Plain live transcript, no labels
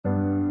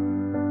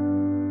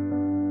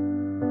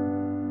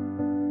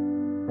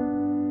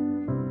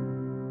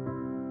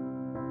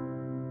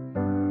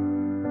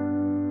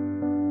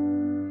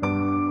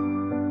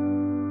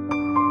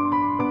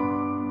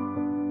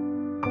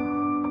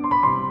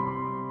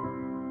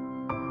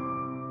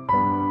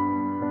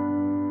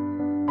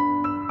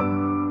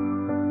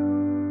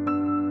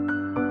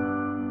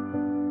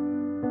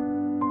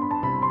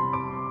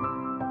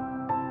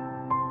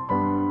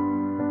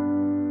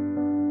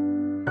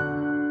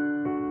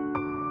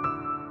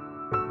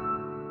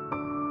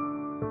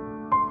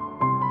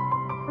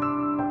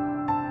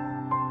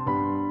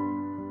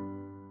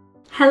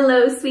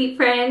Hello sweet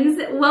friends,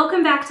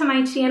 welcome back to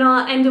my channel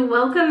and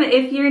welcome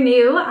if you're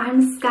new.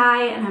 I'm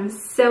Sky and I'm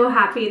so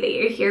happy that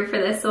you're here for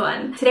this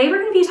one. Today we're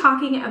going to be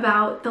talking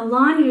about the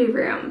laundry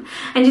room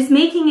and just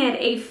making it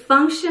a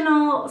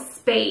functional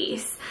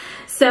space.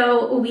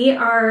 So we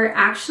are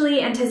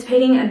actually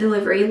anticipating a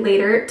delivery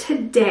later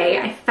today.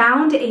 I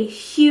found a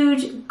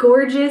huge,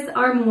 gorgeous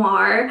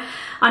armoire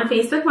on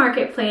Facebook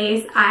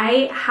Marketplace.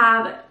 I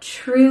have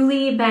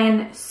truly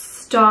been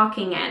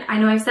stalking it. I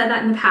know I've said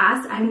that in the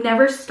past. I've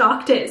never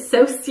stalked it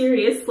so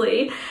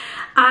seriously.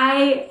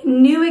 I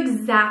knew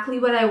exactly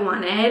what I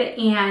wanted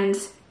and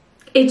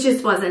it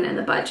just wasn't in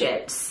the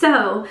budget.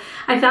 So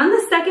I found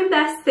the second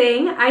best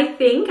thing, I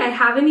think. I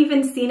haven't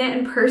even seen it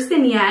in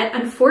person yet.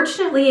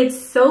 Unfortunately, it's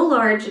so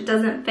large it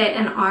doesn't fit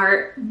in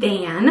our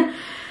van,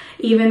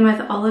 even with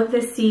all of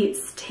the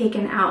seats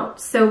taken out.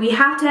 So we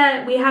had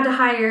to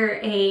hire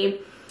a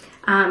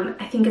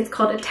I think it's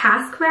called a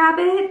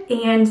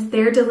TaskRabbit, and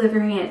they're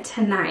delivering it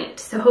tonight.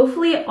 So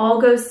hopefully it all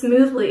goes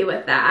smoothly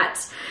with that.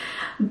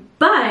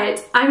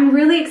 But I'm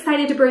really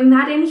excited to bring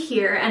that in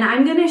here, and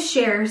I'm gonna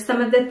share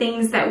some of the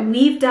things that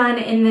we've done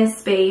in this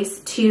space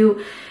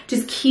to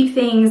just keep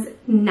things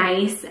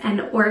nice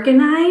and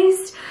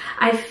organized.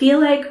 I feel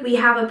like we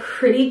have a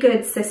pretty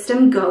good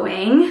system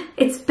going.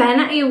 It's been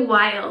a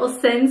while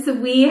since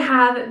we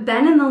have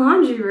been in the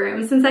laundry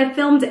room, since I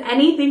filmed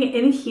anything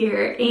in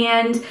here,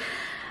 and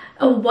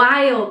a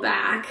while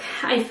back,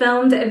 I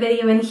filmed a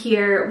video in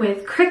here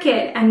with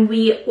Cricut and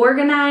we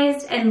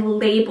organized and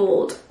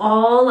labeled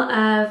all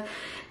of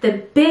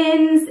the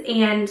bins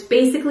and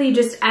basically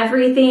just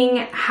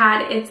everything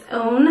had its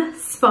own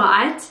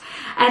spot.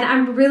 And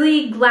I'm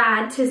really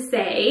glad to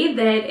say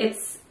that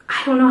it's,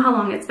 I don't know how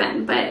long it's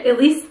been, but at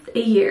least a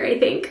year, I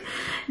think.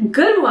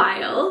 Good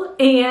while,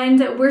 and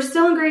we're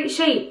still in great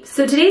shape.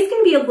 So today's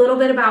gonna be a little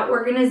bit about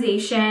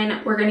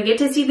organization. We're gonna get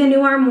to see the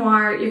new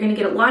armoire. You're gonna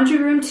get a laundry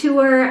room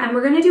tour, and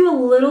we're gonna do a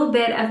little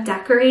bit of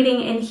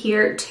decorating in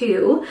here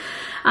too.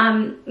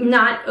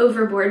 Not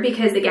overboard,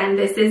 because again,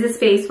 this is a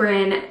space we're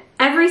in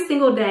every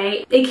single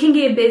day. It can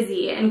get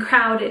busy and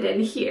crowded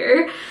in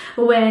here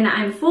when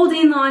I'm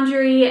folding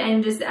laundry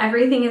and just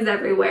everything is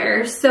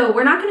everywhere. So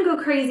we're not gonna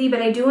go crazy,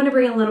 but I do wanna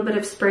bring a little bit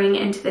of spring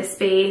into this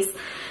space.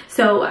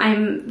 So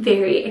I'm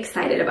very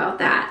excited about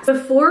that.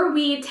 Before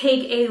we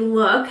take a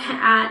look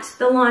at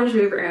the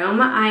laundry room,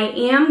 I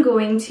am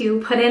going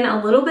to put in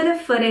a little bit of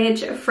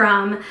footage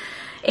from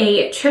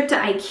a trip to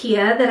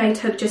IKEA that I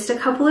took just a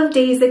couple of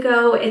days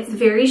ago. It's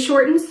very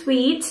short and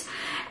sweet.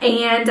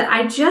 And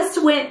I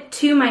just went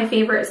to my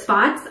favorite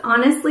spots,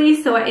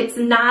 honestly, so it's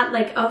not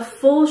like a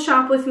full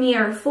shop with me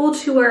or a full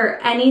tour or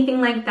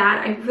anything like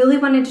that. I really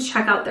wanted to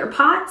check out their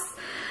pots,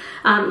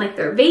 like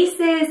their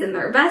vases and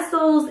their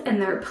vessels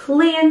and their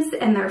plants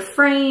and their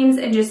frames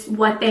and just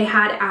what they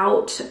had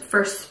out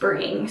for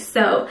spring.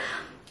 So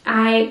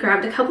I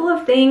grabbed a couple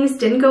of things,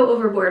 didn't go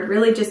overboard,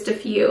 really just a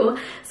few.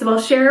 So I'll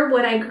share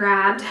what I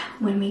grabbed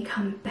when we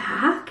come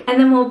back. And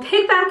then we'll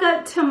pick back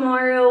up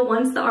tomorrow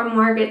once the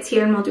armoire gets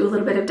here and we'll do a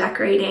little bit of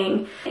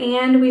decorating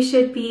and we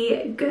should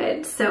be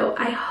good. So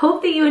I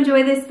hope that you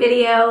enjoy this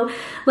video.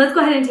 Let's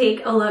go ahead and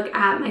take a look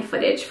at my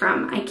footage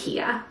from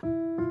IKEA.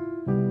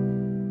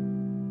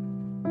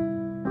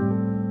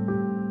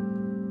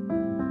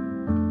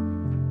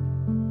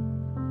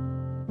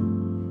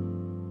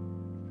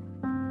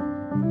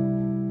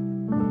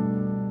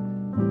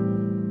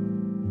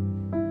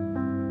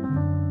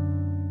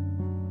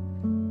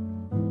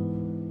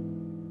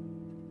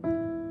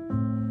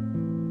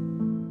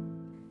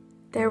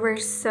 There were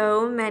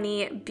so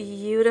many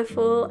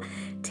beautiful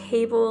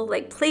table,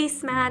 like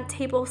placemat,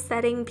 table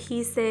setting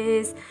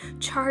pieces,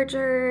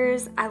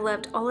 chargers. I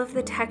loved all of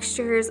the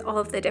textures, all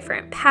of the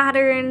different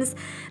patterns.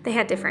 They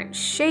had different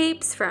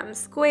shapes from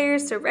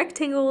squares to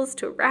rectangles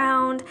to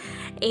round,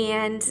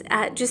 and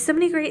just so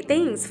many great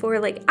things for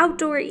like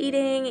outdoor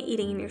eating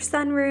in your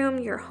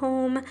sunroom, your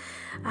home.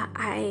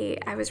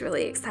 I was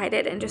really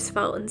excited and just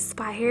felt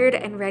inspired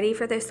and ready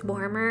for this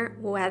warmer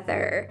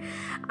weather.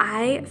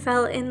 I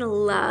fell in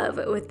love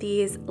with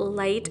these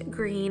light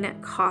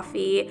green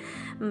coffee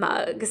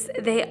mugs.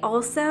 They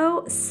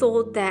also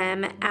sold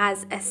them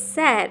as a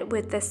set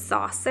with the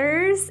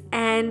saucers,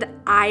 and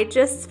I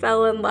just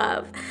fell in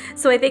love.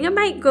 So I think I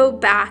might go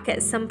back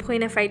at some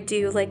point if I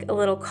do like a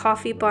little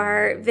coffee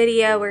bar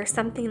video or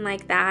something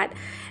like that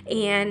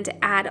and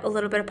add a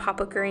little bit of pop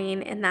of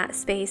green in that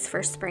space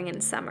for spring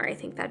and summer. I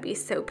think that'd be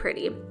so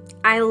pretty.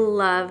 I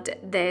loved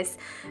this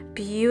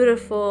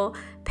beautiful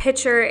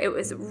pitcher. It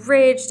was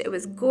ridged, it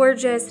was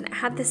gorgeous, and it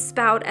had the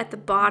spout at the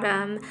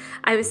bottom.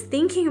 I was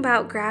thinking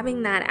about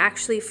grabbing that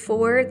actually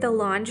for the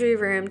laundry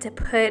room to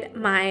put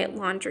my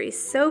laundry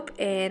soap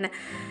in,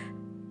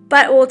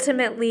 but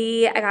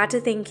ultimately I got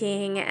to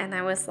thinking and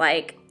I was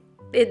like,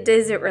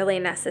 is it really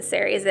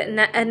necessary? Is it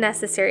a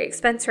necessary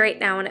expense right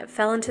now? And it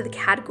fell into the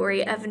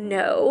category of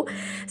no.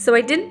 So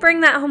I didn't bring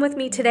that home with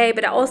me today,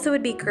 but it also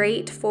would be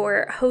great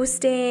for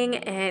hosting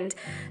and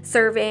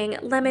serving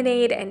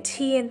lemonade and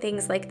tea and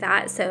things like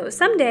that. So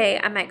someday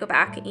I might go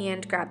back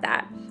and grab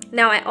that.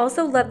 Now, I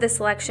also love the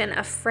selection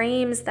of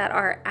frames that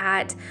are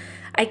at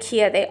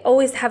IKEA. They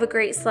always have a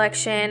great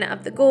selection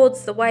of the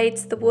golds, the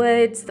whites, the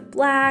woods, the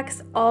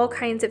blacks, all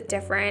kinds of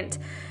different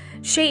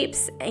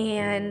shapes,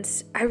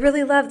 and I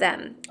really love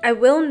them. I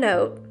will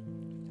note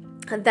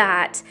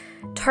that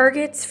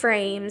Target's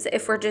frames,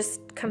 if we're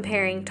just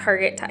comparing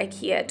Target to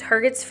IKEA,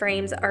 Target's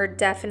frames are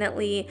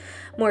definitely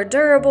more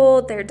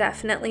durable, they're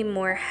definitely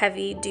more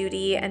heavy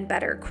duty and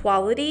better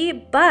quality,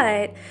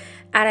 but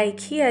at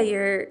IKEA,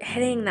 you're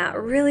hitting that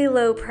really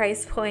low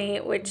price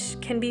point, which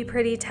can be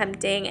pretty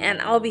tempting. And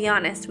I'll be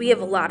honest, we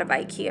have a lot of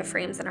IKEA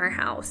frames in our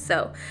house,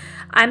 so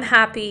I'm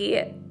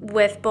happy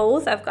with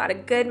both. I've got a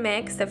good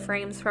mix of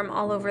frames from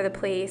all over the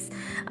place,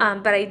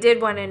 but I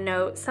did want to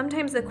note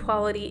sometimes the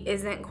quality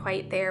isn't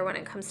quite there when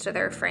it comes to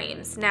their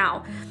frames.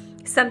 Now,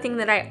 something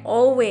that I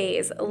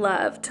always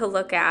love to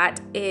look at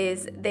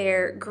is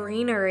their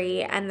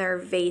greenery and their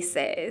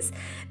vases.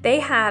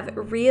 They have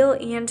real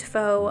and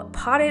faux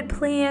potted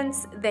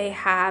plants. They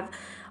have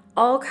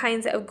all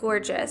kinds of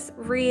gorgeous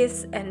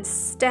wreaths and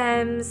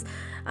stems.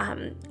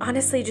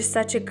 Honestly, just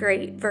such a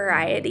great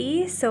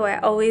variety. So I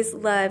always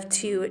love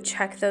to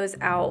check those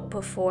out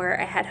before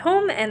I head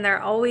home, and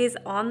they're always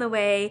on the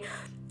way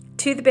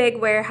to the big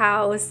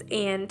warehouse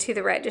and to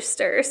the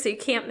register, so you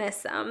can't miss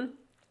them.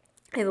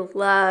 I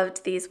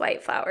loved these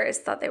white flowers,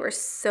 thought they were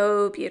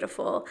so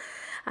beautiful.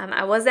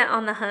 I wasn't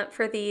on the hunt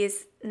for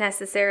these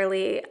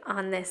necessarily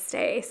on this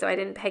day, so I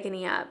didn't pick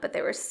any up, but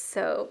they were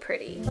so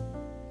pretty.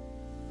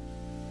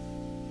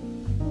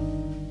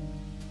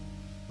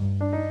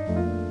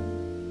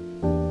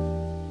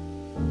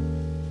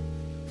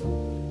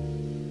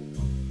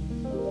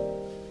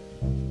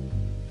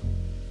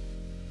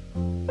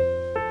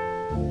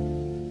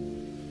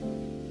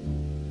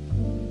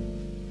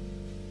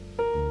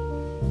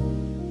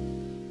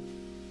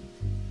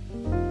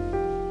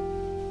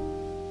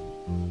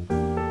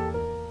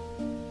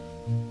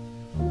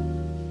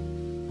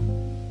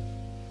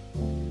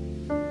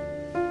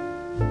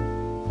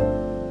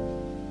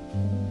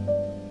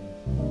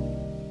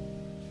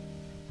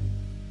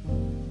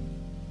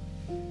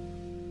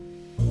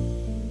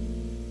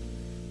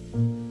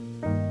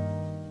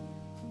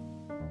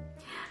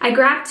 I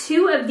grabbed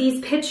 2 of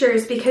these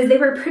pictures because they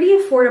were pretty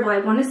affordable. I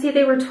want to say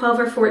they were 12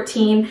 or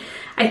 14.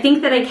 I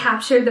think that I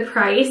captured the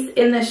price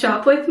in the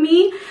shop with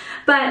me,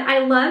 but I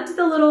loved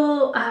the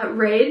little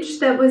ridge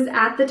that was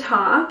at the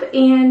top,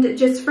 and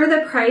just for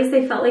the price,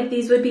 I felt like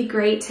these would be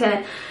great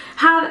to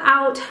have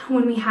out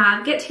when we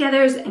have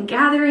get-togethers and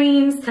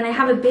gatherings. And I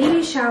have a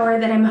baby shower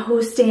that I'm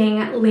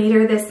hosting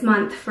later this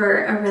month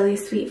for a really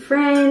sweet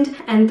friend,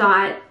 and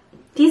thought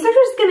these are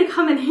just gonna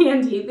come in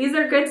handy. These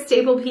are good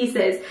staple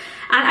pieces.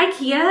 At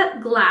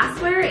IKEA,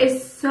 glassware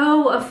is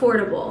so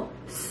affordable,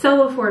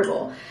 so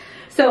affordable.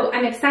 So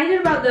I'm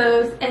excited about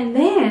those, and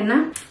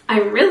then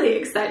I'm really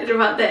excited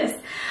about this.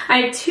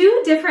 I have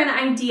 2 different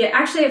ideas,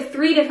 actually I have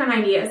 3 different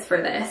ideas for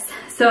this.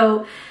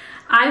 So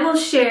I will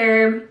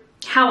share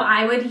how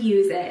I would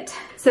use it.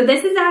 So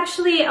this is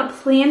actually a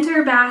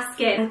planter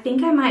basket. I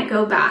think I might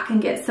go back and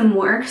get some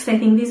more because I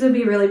think these would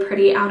be really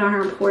pretty out on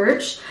our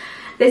porch.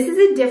 This is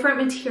a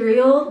different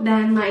material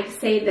than, like,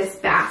 say, this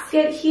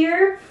basket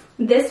here.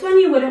 This one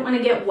you wouldn't want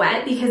to get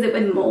wet because it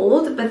would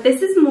mold, but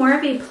this is more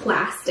of a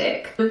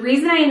plastic. The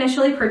reason I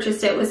initially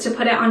purchased it was to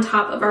put it on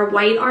top of our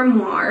white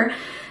armoire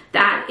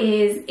that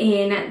is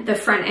in the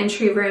front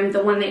entry room,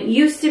 the one that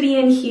used to be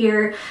in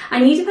here. I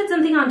need to put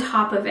something on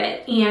top of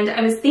it, and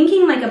I was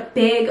thinking like a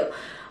big,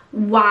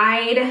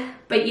 wide,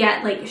 but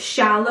yet like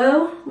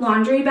shallow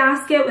laundry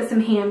basket with some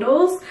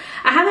handles.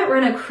 I haven't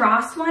run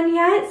across one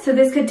yet, so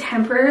this could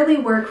temporarily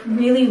work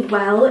really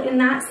well in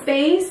that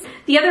space.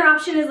 The other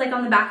option is like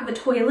on the back of a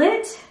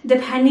toilet.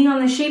 Depending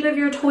on the shape of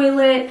your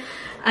toilet,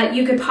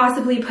 you could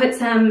possibly put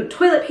some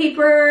toilet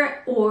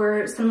paper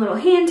or some little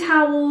hand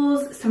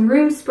towels, some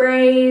room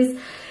sprays.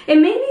 It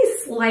may be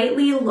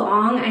slightly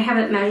long. I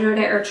haven't measured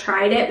it or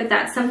tried it, but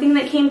that's something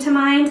that came to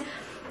mind.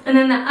 And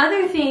then the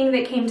other thing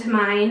that came to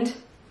mind,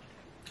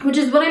 which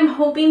is what I'm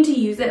hoping to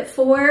use it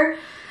for,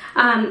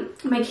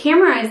 my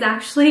camera is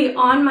actually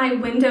on my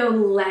window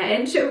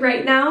ledge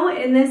right now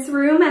in this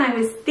room, and I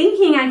was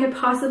thinking I could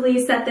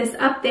possibly set this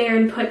up there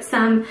and put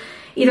some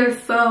either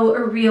faux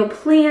or real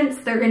plants.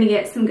 They're gonna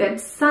get some good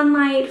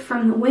sunlight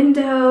from the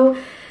window.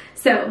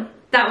 So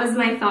that was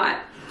my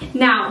thought.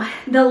 Now,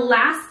 the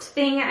last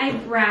thing I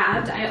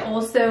grabbed, I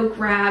also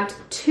grabbed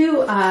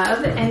 2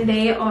 of, and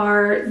they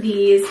are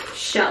these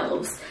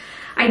shelves.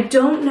 I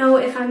don't know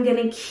if I'm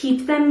gonna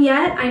keep them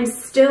yet. I'm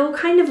still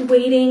kind of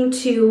waiting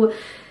to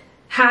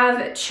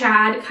have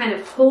Chad kind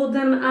of hold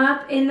them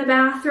up in the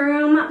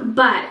bathroom,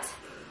 but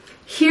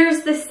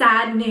here's the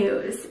sad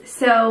news.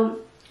 So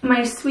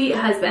my sweet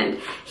husband,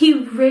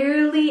 he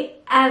rarely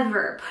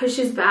ever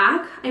pushes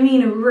back, I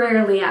mean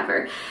rarely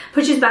ever,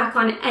 pushes back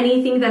on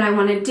anything that I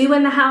want to do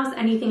in the house,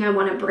 anything I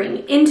want to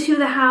bring into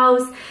the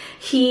house.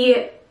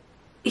 He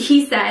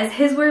says,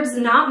 his words,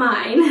 not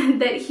mine,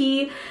 that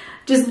he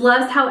just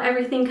loves how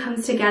everything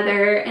comes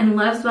together and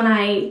loves when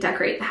I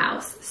decorate the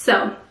house.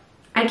 So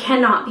I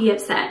cannot be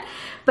upset,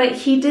 but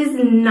he does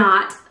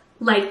not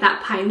like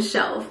that pine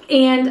shelf.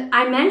 And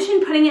I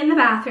mentioned putting it in the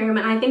bathroom,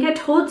 and I think I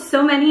told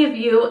so many of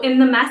you in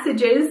the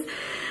messages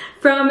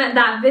from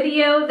that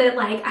video that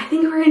like, I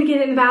think we're gonna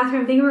get it in the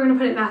bathroom, I think we're gonna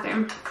put it in the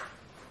bathroom.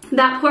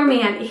 That poor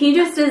man, he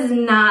just does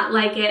not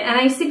like it. And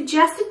I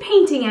suggested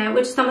painting it,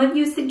 which some of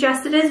you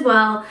suggested as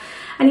well.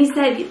 And he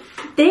said,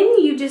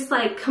 then you just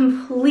like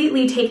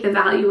completely take the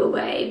value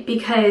away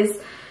because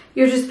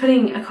you're just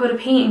putting a coat of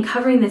paint and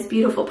covering this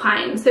beautiful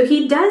pine. So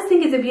he does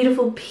think it's a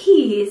beautiful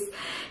piece.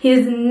 He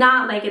does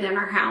not like it in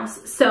our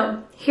house.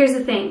 So here's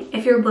the thing,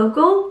 if you're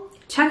local,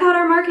 check out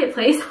our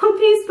marketplace on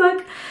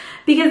Facebook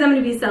because I'm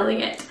gonna be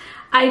selling it.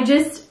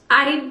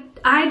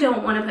 I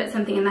don't want to put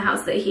something in the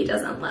house that he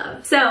doesn't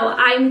love. So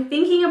I'm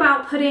thinking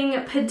about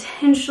putting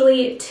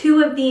potentially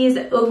 2 of these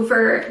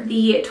over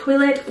the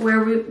toilet where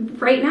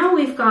right now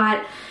we've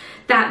got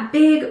that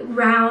big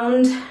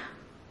round,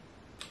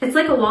 it's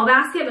like a wall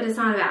basket, but it's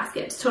not a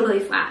basket, it's totally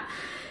flat.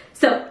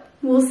 So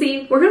we'll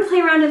see, we're gonna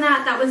play around in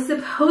that. That was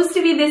supposed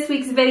to be this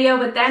week's video,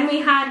 but then we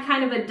had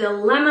kind of a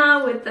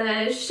dilemma with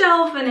the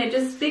shelf and it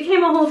just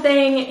became a whole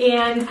thing.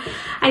 And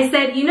I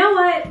said, you know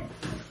what?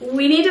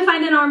 We need to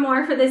find an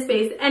armoire for this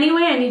space.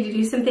 Anyway, I need to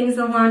do some things in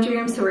the laundry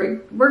room, so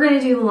we're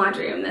gonna do the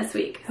laundry room this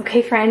week.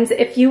 Okay friends,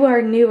 if you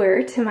are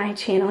newer to my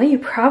channel, you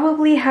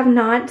probably have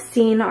not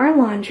seen our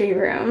laundry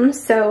room.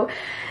 So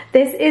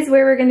this is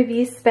where we're gonna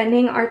be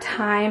spending our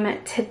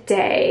time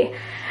today.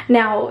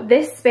 Now,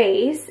 this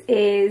space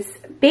is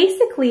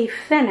basically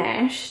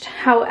finished.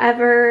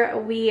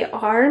 However, we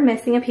are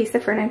missing a piece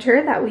of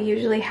furniture that we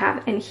usually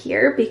have in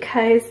here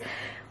because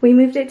we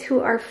moved it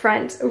to our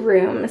front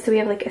room. So we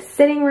have like a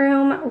sitting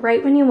room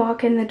right when you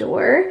walk in the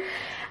door.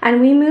 And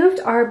we moved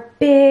our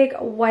big,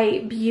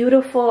 white,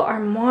 beautiful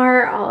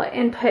armoire. I'll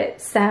input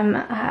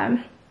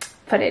some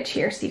footage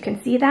here so you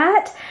can see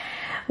that.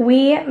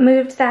 We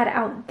moved that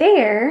out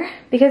there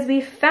because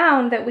we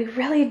found that we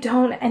really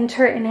don't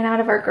enter in and out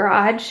of our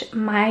garage.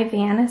 My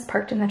van is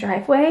parked in the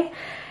driveway,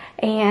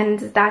 and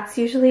that's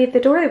usually the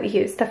door that we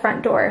use, the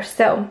front door.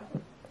 So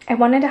I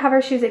wanted to have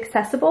our shoes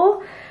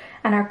accessible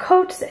and our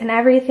coats and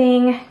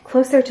everything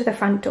closer to the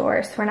front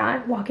door so we're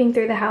not walking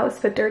through the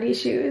house with dirty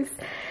shoes.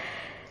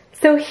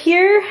 So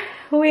here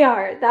we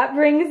are. That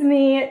brings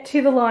me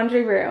to the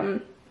laundry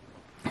room.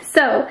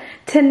 So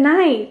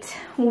tonight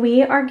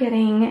we are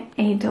getting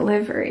a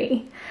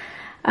delivery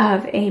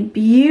of a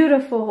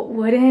beautiful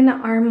wooden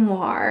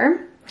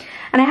armoire.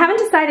 And I haven't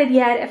decided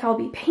yet if I'll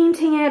be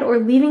painting it or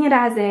leaving it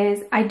as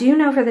is. I do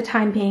know for the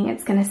time being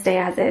it's gonna stay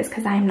as is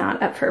because I'm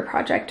not up for a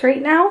project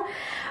right now.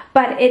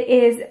 But it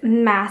is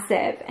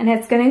massive and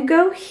it's gonna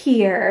go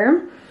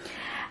here.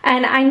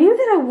 And I knew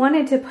that I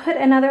wanted to put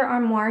another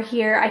armoire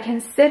here. I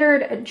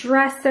considered a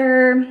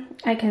dresser.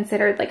 I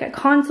considered like a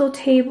console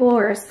table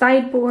or a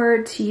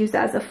sideboard to use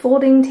as a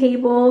folding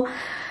table.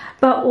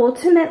 But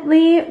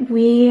ultimately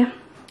we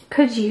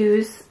could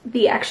use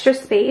the extra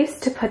space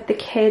to put the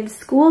kids'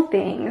 school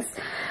things.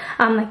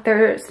 Like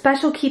their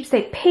special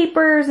keepsake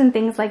papers and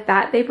things like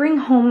that. They bring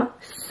home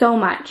so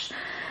much.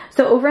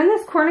 So over in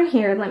this corner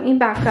here, let me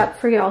back up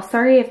for y'all.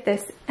 Sorry if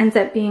this ends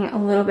up being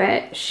a little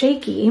bit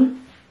shaky.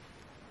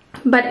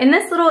 But in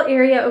this little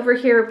area over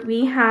here,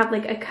 we have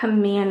like a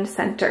command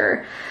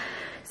center.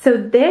 So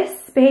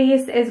this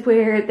space is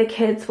where the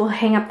kids will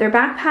hang up their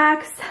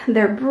backpacks,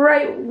 their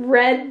bright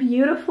red,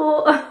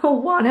 beautiful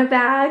Awana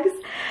bags.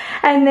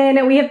 And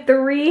then we have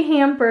 3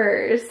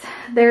 hampers.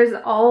 There's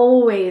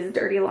always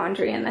dirty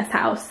laundry in this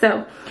house.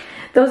 So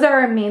those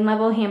are our main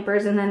level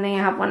hampers, and then they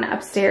have one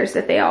upstairs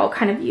that they all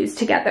kind of use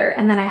together.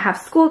 And then I have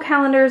school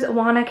calendars,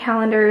 Awana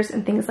calendars,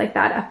 and things like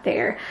that up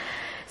there.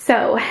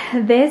 So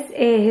this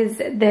is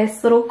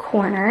this little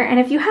corner. And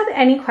if you have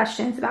any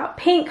questions about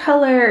paint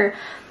color,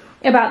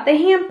 about the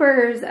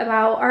hampers,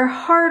 about our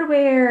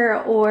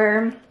hardware,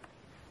 or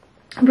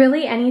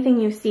really anything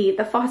you see,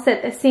 the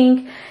faucet, the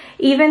sink,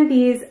 even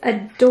these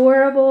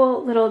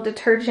adorable little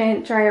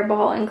detergent dryer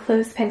ball and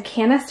clothespin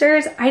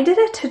canisters, I did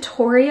a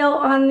tutorial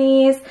on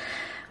these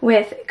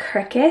with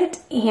Cricut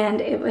and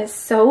it was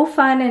so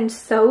fun and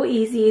so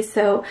easy.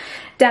 So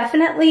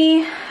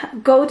definitely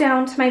go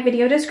down to my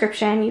video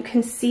description. You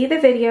can see the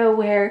video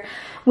where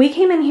we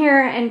came in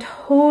here and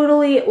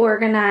totally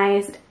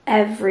organized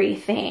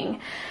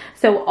everything.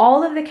 So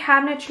all of the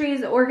cabinetry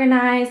is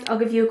organized. I'll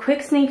give you a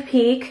quick sneak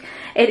peek.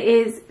 It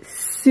is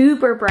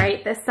super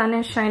bright. The sun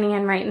is shining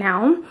in right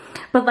now.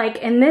 But like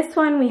in this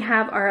one, we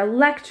have our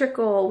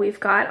electrical, we've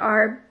got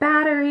our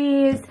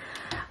batteries,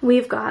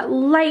 we've got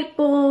light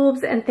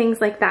bulbs and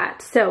things like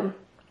that. So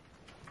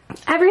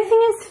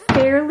everything is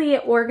fairly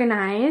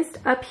organized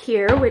up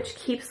here, which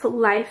keeps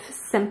life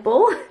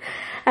simple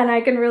and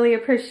I can really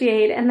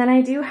appreciate. And then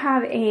I do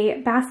have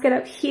a basket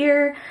up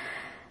here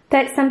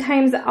that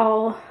sometimes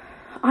I'll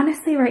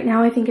honestly right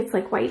now I think it's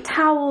like white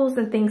towels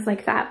and things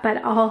like that, but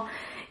I'll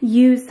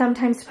use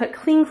sometimes to put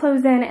clean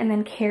clothes in and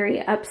then carry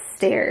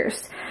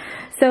upstairs.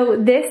 So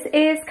this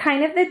is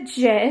kind of the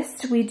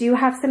gist. We do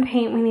have some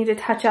paint we need to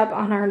touch up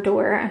on our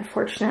door,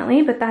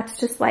 unfortunately, but that's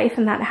just life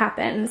and that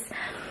happens.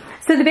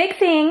 So the big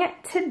thing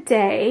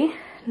today,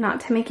 not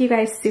to make you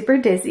guys super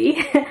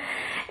dizzy,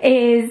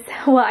 is,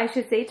 well, I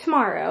should say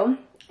tomorrow,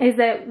 is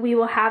that we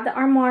will have the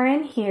armoire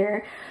in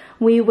here.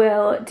 We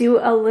will do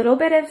a little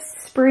bit of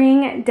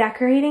spring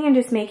decorating and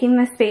just making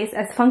the space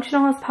as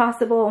functional as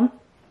possible.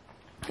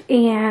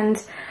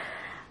 And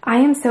I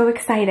am so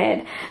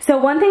excited. So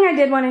one thing I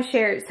did want to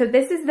share, so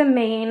this is the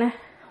main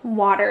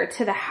water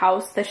to the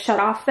house, the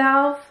shutoff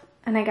valve,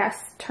 and I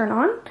guess turn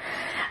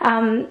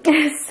on.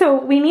 So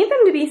we need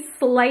them to be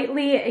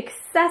slightly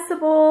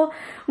accessible.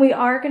 We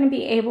are going to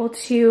be able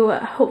to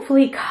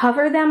hopefully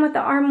cover them with the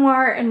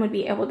armoire and would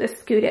be able to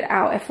scoot it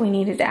out if we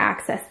needed to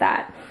access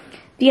that.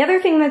 The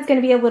other thing that's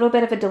going to be a little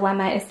bit of a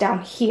dilemma is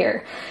down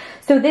here.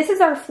 So this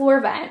is our floor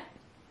vent.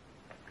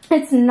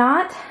 It's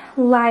not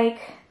like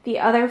the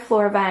other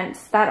floor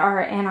vents that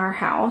are in our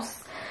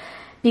house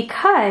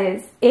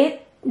because the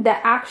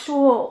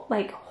actual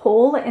like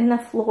hole in the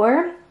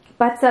floor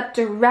butts up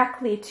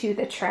directly to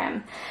the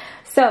trim.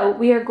 So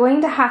we are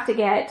going to have to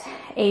get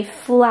a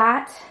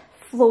flat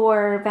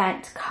floor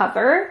vent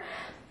cover,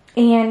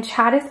 and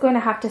Chad is going to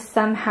have to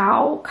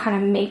somehow kind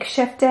of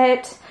makeshift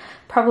it,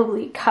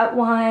 probably cut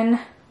one.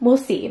 We'll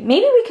see.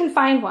 Maybe we can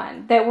find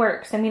one that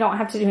works and we don't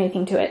have to do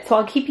anything to it. So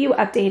I'll keep you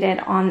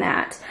updated on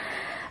that.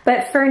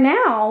 But for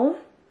now,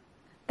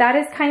 that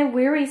is kind of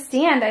where we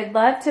stand. I'd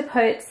love to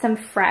put some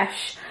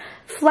fresh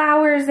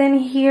flowers in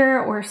here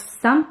or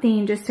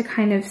something just to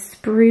kind of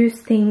spruce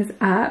things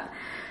up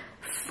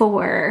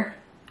for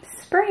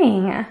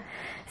spring.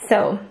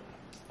 So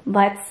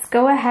let's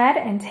go ahead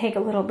and take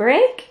a little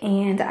break,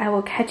 and I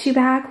will catch you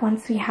back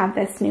once we have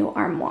this new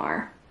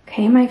armoire.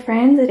 Okay, my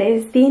friends, it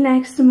is the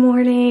next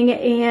morning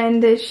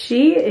and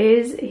she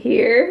is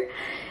here.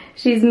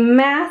 She's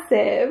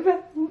massive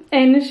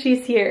and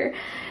she's here.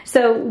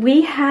 So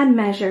we had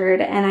measured,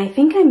 and I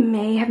think I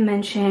may have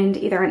mentioned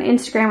either on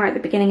Instagram or at the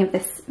beginning of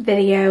this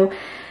video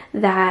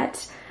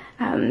that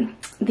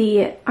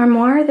the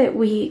armoire that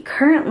we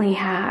currently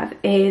have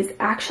is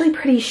actually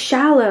pretty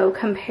shallow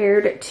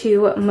compared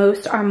to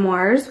most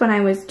armoires when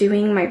I was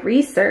doing my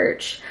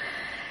research.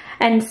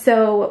 And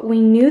so we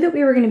knew that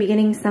we were going to be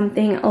getting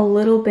something a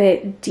little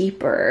bit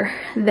deeper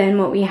than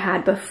what we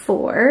had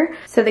before.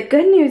 So the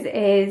good news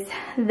is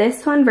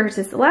this one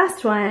versus the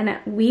last one,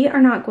 we are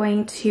not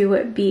going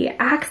to be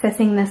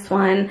accessing this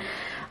one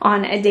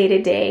on a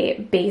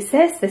day-to-day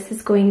basis. This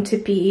is going to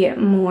be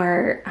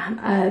more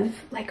of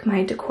like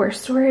my decor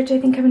storage,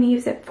 I think I'm going to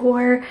use it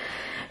for.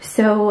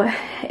 So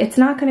it's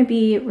not going to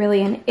be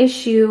really an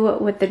issue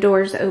with the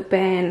doors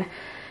open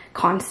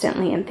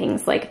constantly and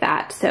things like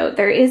that. So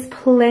there is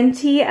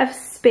plenty of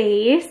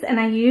space, and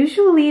I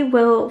usually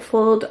will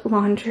fold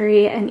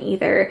laundry and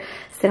either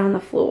sit on the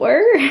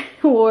floor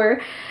or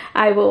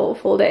I will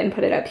fold it and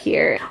put it up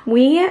here.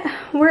 We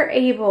were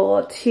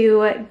able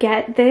to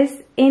get this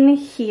in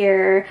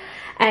here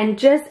and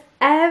just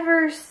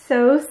ever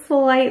so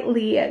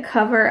slightly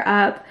cover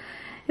up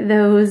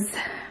those,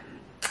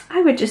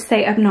 I would just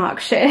say,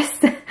 obnoxious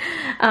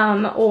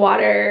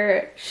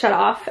water shut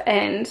off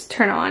and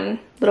turn on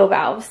little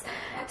valves.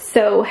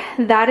 So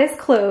that is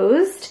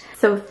closed.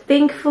 So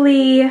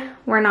thankfully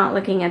we're not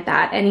looking at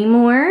that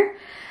anymore.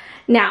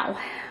 Now,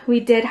 we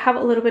did have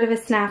a little bit of a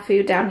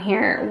snafu down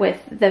here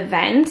with the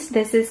vent.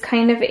 This is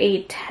kind of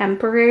a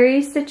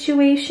temporary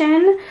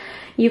situation.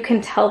 You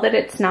can tell that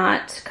it's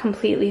not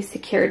completely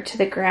secured to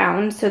the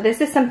ground. So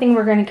this is something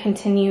we're going to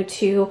continue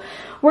to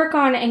work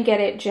on and get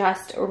it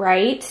just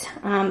right.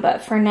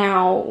 But for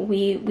now,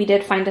 we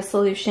did find a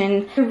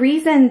solution. The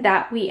reason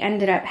that we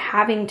ended up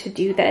having to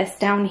do this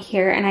down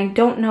here, and I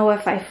don't know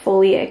if I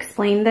fully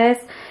explained this,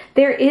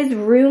 there is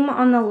room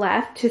on the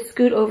left to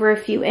scoot over a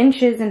few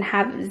inches and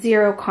have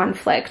zero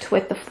conflict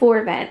with the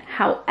floor vent.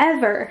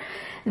 However,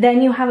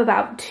 then you have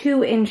about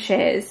 2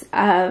 inches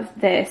of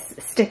this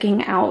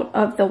sticking out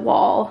of the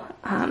wall.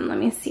 Let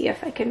me see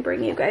if I can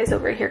bring you guys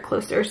over here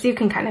closer so you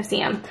can kind of see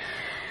them.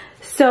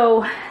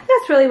 So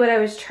that's really what I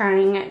was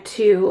trying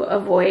to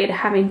avoid,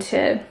 having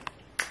to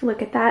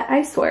look at that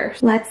eyesore.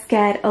 Let's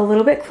get a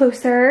little bit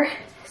closer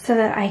so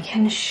that I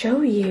can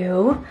show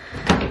you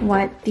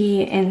what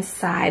the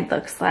inside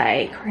looks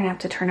like. We're gonna have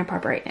to turn up our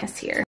brightness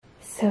here.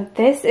 So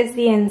this is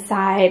the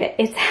inside.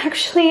 It's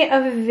actually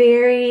a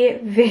very,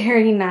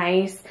 very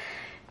nice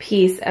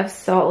piece of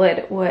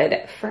solid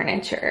wood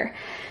furniture.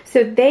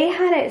 So they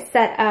had it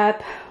set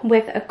up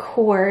with a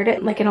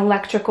cord, like an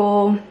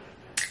electrical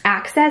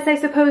access, I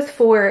suppose,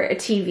 for a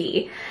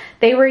TV.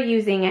 They were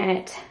using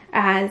it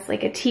as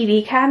like a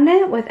TV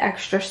cabinet with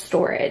extra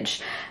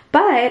storage.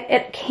 But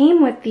it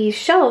came with these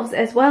shelves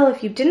as well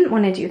if you didn't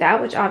want to do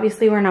that, which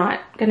obviously we're not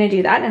going to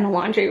do that in a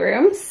laundry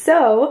room.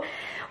 So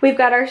we've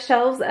got our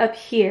shelves up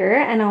here,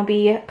 and I'll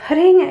be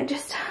putting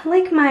just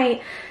like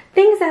my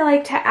things I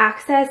like to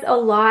access a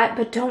lot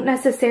but don't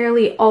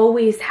necessarily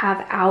always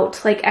have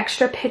out, like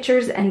extra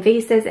pitchers and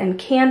vases and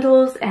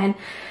candles and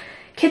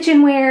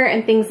kitchenware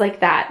and things like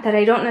that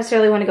I don't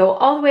necessarily want to go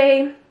all the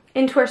way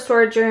into our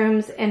storage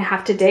rooms and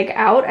have to dig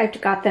out. I've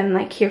got them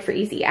like here for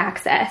easy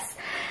access.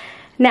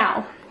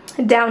 Now,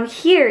 down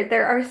here,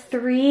 there are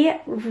 3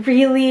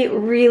 really,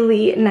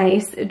 really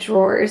nice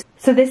drawers.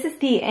 So this is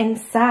the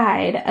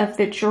inside of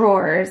the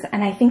drawers,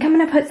 and I think I'm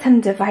gonna put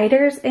some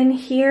dividers in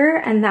here,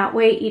 and that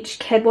way each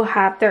kid will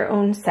have their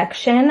own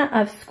section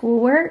of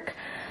schoolwork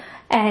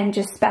and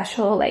just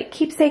special like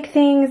keepsake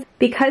things.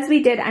 Because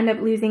we did end up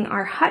losing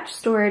our hutch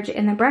storage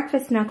in the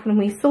breakfast nook when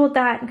we sold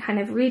that and kind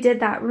of redid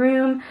that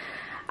room,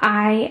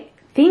 I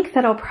think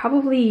that I'll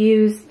probably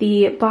use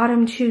the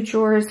bottom 2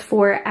 drawers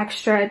for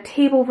extra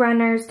table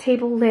runners,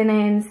 table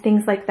linens,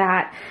 things like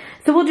that.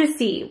 So we'll just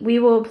see. We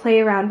will play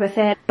around with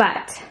it,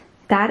 but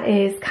that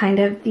is kind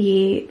of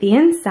the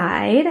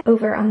inside.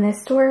 Over on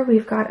this door,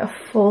 we've got a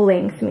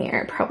full-length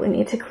mirror. Probably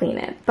need to clean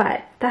it,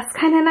 but that's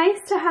kind of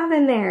nice to have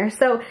in there.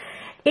 So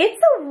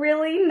it's a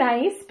really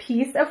nice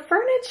piece of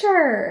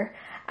furniture.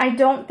 I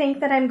don't think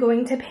that I'm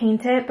going to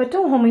paint it, but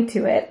don't hold me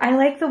to it. I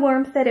like the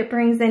warmth that it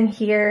brings in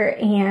here,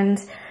 and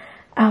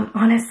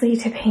honestly,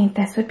 to paint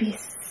this would be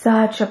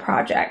such a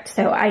project.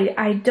 So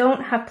I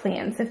don't have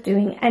plans of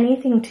doing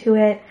anything to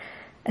it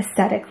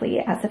aesthetically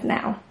as of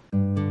now.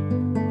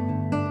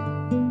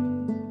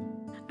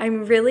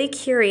 I'm really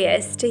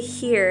curious to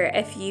hear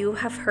if you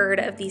have heard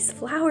of these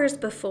flowers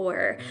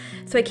before.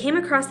 So I came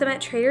across them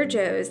at Trader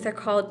Joe's. They're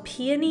called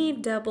peony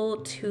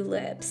double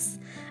tulips.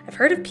 I've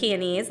heard of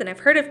peonies and I've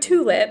heard of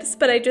tulips,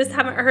 but I just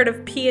haven't heard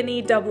of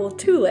peony double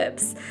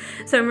tulips.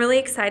 So I'm really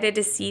excited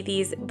to see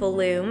these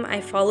bloom. I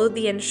followed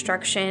the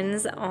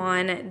instructions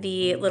on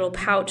the little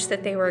pouch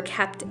that they were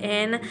kept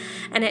in,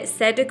 and it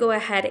said to go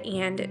ahead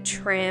and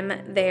trim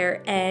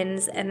their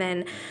ends and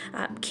then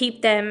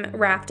keep them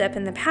wrapped up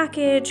in the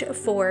package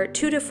for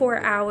 2 to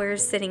 4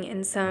 hours sitting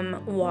in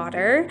some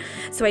water.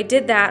 So I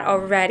did that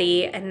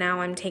already, and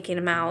now I'm taking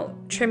them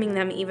out, trimming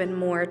them even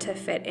more to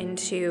fit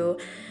into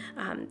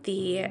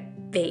the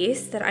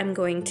vase that I'm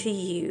going to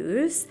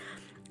use.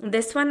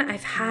 This one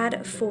I've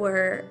had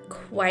for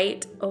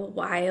quite a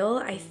while.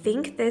 I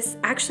think this,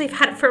 actually I've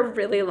had it for a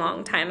really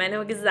long time. I know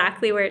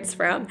exactly where it's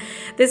from.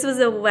 This was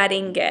a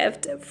wedding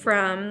gift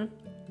from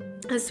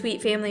a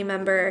sweet family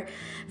member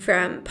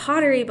from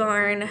Pottery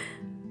Barn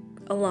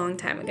a long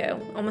time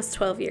ago, almost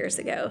 12 years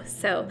ago.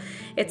 So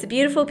it's a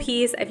beautiful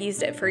piece. I've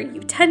used it for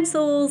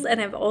utensils, and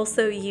I've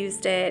also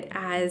used it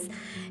as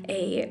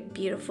a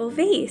beautiful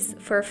vase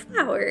for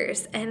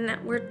flowers. And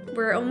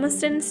we're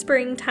almost in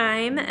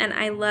springtime, and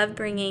I love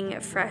bringing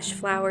fresh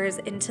flowers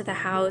into the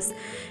house.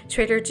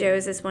 Trader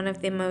Joe's is one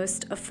of the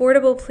most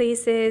affordable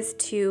places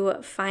to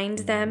find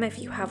them if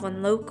you have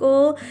one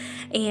local,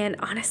 and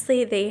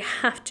honestly they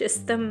have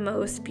just the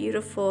most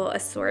beautiful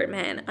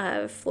assortment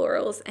of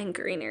florals and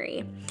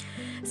greenery.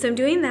 So I'm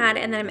doing that,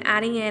 and then I'm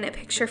adding in a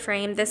picture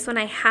frame. This one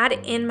I had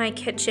in my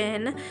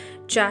kitchen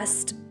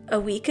just a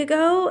week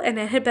ago, and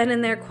it had been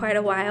in there quite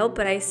a while,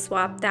 but I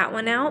swapped that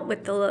one out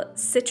with the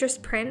citrus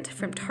print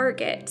from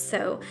Target.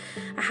 So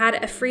I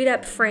had a freed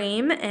up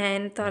frame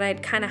and thought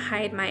I'd kind of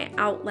hide my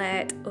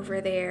outlet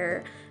over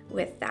there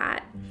with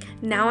that.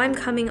 Now I'm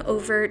coming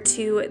over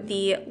to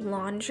the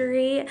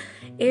laundry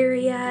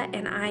area,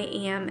 and I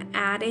am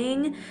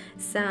adding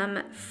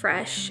some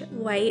fresh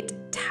white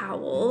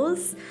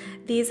towels.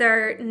 These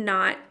are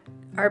not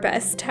our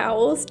best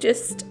towels,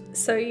 just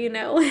so you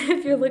know,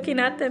 if you're looking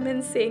at them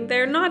and seeing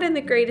they're not in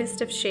the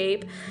greatest of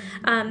shape,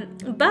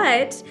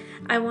 but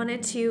I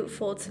wanted to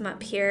fold some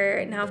up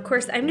here. Now, of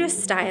course, I'm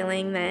just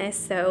styling this,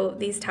 so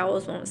these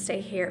towels won't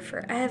stay here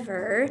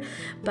forever,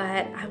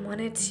 but I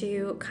wanted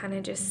to kind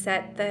of just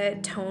set the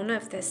tone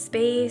of this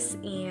space,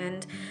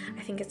 and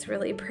I think it's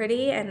really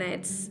pretty, and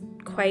it's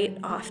quite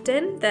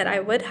often that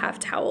I would have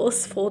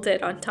towels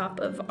folded on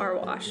top of our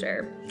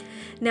washer.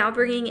 Now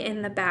bringing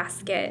in the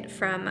basket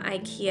from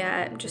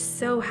IKEA, I'm just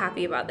so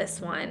happy about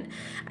this one.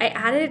 I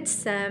added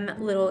some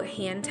little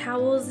hand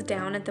towels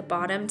down at the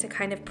bottom to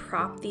kind of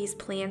prop these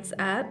plants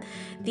up.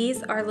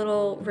 These are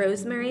little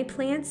rosemary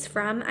plants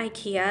from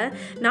IKEA,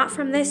 not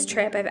from this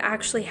trip. I've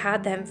actually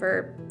had them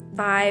for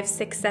 5,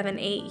 6, 7,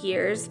 8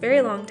 years,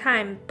 very long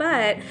time,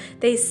 but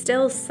they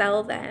still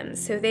sell them.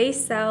 So they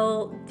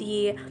sell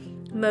the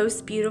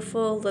most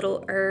beautiful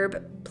little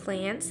herb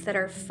plants that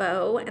are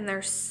faux, and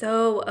they're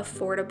so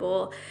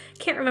affordable.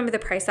 Can't remember the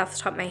price off the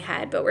top of my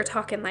head, but we're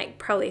talking like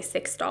probably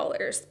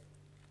 $6.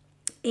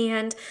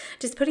 And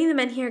just putting them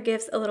in here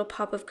gives a little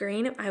pop of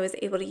green. I was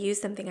able to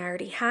use something I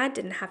already had,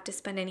 didn't have to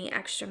spend any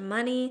extra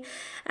money,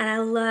 and I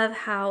love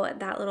how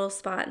that little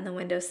spot in the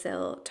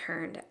windowsill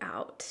turned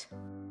out.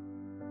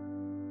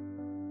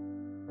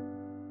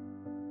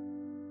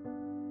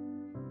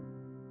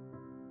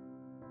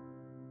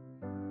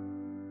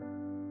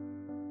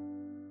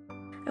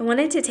 I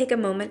wanted to take a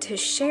moment to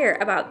share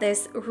about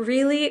this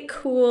really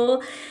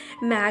cool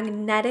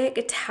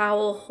magnetic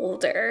towel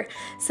holder.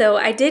 So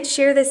I did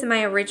share this in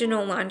my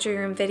original laundry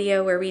room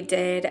video where we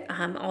did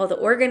all the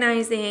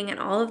organizing and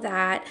all of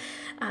that,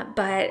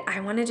 but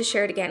I wanted to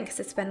share it again because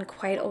it's been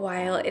quite a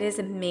while. It is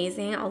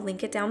amazing. I'll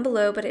link it down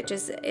below, but it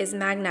just is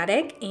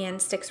magnetic and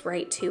sticks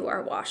right to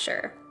our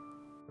washer.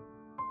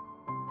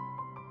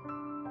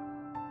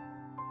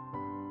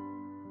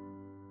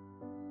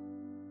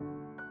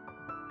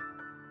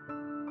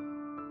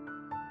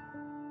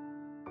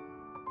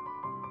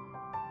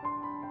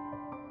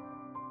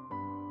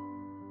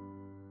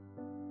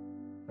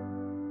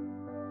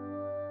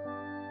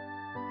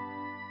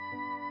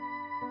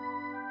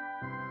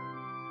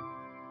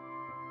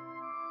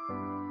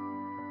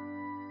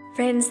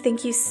 Friends,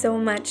 thank you so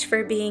much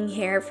for being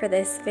here for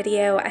this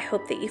video. I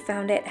hope that you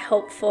found it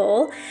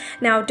helpful.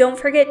 Now, don't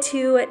forget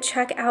to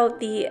check out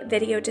the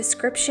video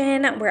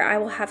description where I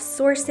will have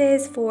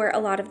sources for a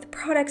lot of the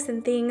products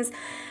and things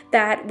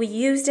that we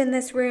used in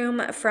this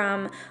room,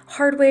 from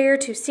hardware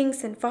to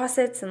sinks and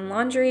faucets and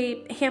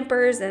laundry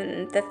hampers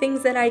and the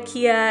things at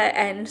IKEA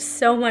and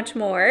so much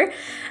more.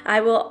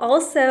 I will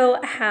also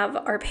have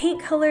our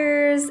paint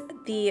colors,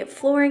 the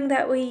flooring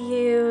that we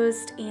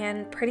used,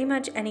 and pretty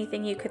much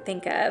anything you could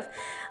think of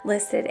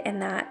listed in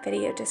that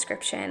video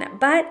description.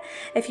 But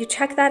if you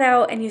check that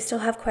out and you still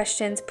have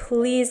questions,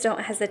 please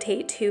don't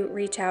hesitate to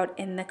reach out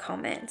in the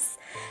comments.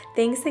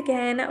 Thanks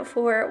again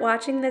for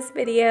watching this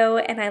video,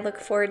 and I look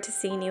forward to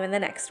seeing you in the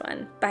next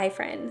one. Bye,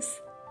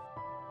 friends.